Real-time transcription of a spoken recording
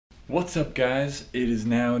What's up, guys? It is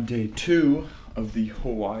now day 2 of the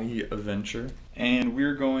Hawaii adventure, and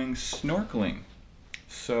we're going snorkeling.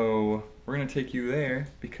 So we're gonna take you there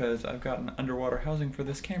because I've got an underwater housing for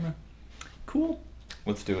this camera. Cool.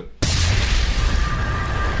 Let's do it.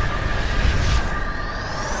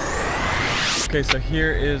 Okay, so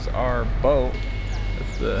here is our boat.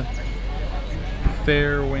 It's the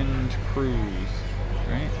Fairwind Cruise,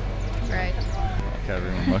 right? Right. Okay,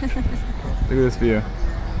 everyone, look. Look at this view.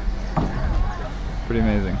 Pretty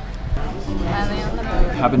amazing.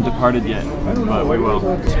 Haven't departed yet, but we will.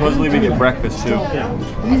 Supposedly we get breakfast too.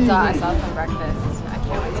 I saw some breakfast. I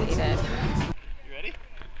can't wait to eat it. You ready?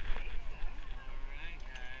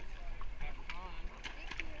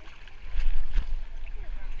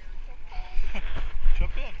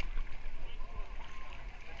 Jump in.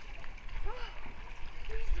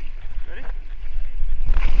 Ready?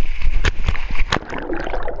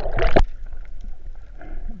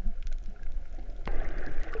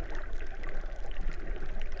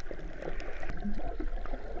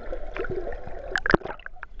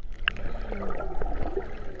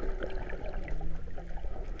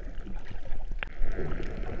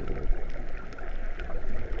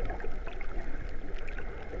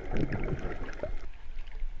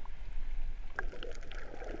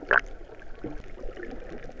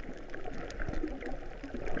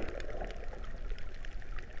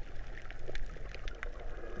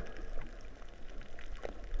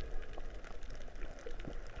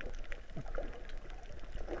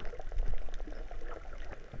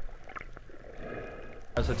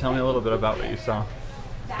 So tell me a little bit about what you saw.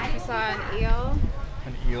 I saw an eel.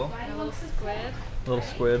 An eel? A little squid. A little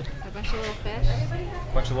squid. A bunch of little fish.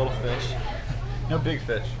 A bunch of little fish. No big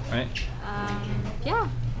fish, right? Yeah.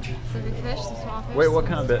 Some big fish, some small fish. Wait, what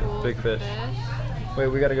kind of big fish? Wait,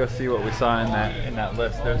 we gotta go see what we saw in that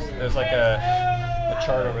list. There's like a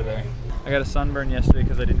chart over there. I got a sunburn yesterday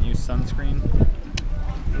because I didn't use sunscreen.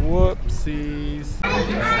 Whoopsies.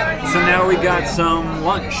 So now we got some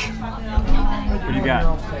lunch. What do you got?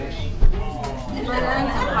 Some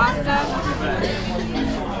pasta.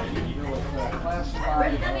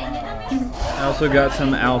 I also got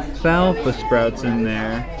some alfalfa sprouts in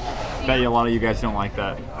there. Bet you a lot of you guys don't like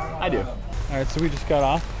that. I do. Alright, so we just got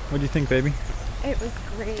off. What do you think, baby? It was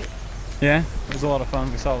great. Yeah? It was a lot of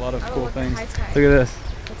fun. We saw a lot of cool things. High tide. Look at this.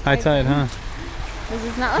 High tide, huh? This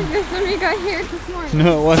is not like this when we got here this morning.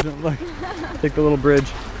 No, it wasn't. Look. Take the little bridge.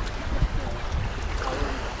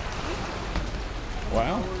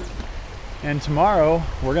 Wow. And tomorrow,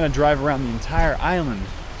 we're going to drive around the entire island.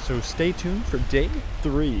 So stay tuned for day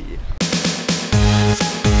 3.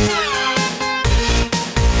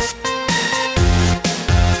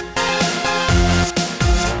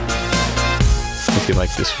 If you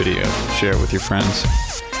like this video, share it with your friends.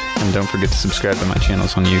 And don't forget to subscribe to my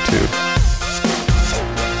channels on YouTube.